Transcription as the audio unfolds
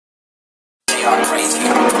are crazy.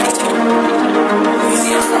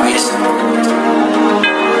 Easy information.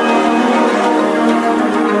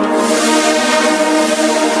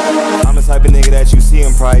 I'm the type of nigga that you see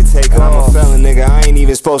him probably take off. I'm a felon nigga, I ain't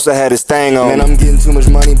even supposed to have this thing on. Man, I'm getting too much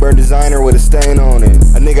money, burn designer with a stain on it.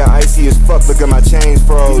 A nigga icy as fuck, look at my chains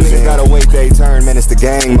frozen. These niggas gotta wait they turn, man, it's the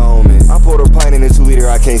gang moment. I poured a pint in a 2-liter,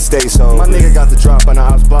 I can't stay sober. My nigga got the drop on the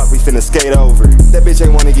ops block, we finna skate over. That bitch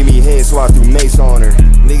ain't wanna give me head, so I threw mace on her.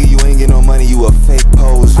 Nigga, you ain't get no money, you a fake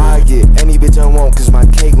poser. I get any bitch I want, cause my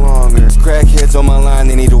cake longer. Crackheads on my line,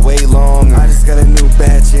 they need to wait longer. I just got a new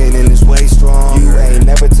batch in and it's way stronger. You ain't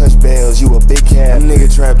never touched bells, you a big cat. That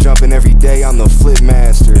nigga trap jumping every day, I'm the flip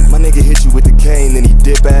master. My nigga hit you with the K and then he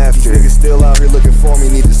dip after. These niggas still out here looking for me,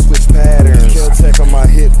 need to switch patterns. Kill tech on my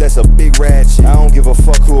hip, that's a big ratchet. I don't give a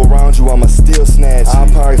fuck who around you, I'ma still snatch it. I'll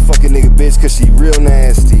probably fuck a nigga bitch cause she real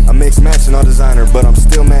nasty. I mix matching all designer, but I'm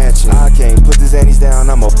still matching. I can't put the Zannies down,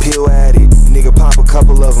 I'm a pill addict. Nigga pop a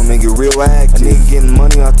couple of them and get real active. A nigga getting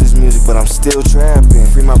money off this music, but I'm still trapping.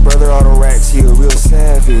 Free my brother all the racks, he a real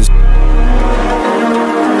savage.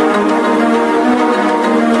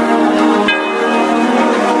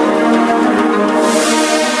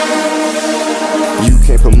 You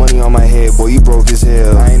can't put money on my head, boy, you broke as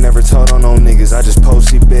hell. I ain't never told on no niggas, I just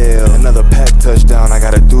posted bail. Another pack touchdown, I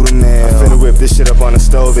gotta do the mail. I finna whip this shit up on the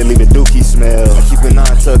stove and leave a dookie smell. I keep a 9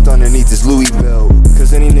 tucked underneath this Louis belt.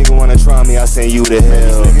 Cause any nigga wanna try me, I send you to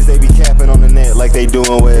hell. These niggas, they be capping on the net like they doing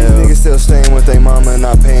well. These niggas still staying with they mama and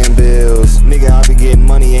not paying bills. Nigga, I be getting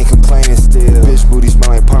money, ain't complaining still. Bitch booty smell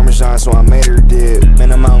like Parmesan, so I made her dip.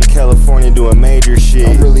 Man, I'm out in California doing major shit.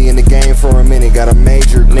 I'm really in the game for a minute, got a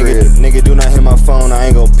major grip. Nigga, do not hit my phone, I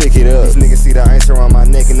ain't gon' pick it up. These niggas see the ice around my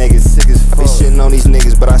neck and they get sick as fuck. They shitting on these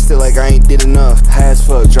niggas, but I still like I ain't did enough. High as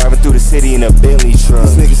fuck, driving through the city in a Bentley truck.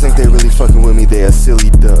 These niggas think they really fucking with me, they a silly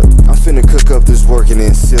duck. I'm finna cook up this work and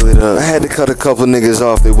then seal it up. I had to cut a couple niggas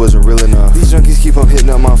off, they wasn't real enough. These junkies keep on hitting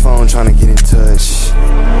up my phone trying to get in touch.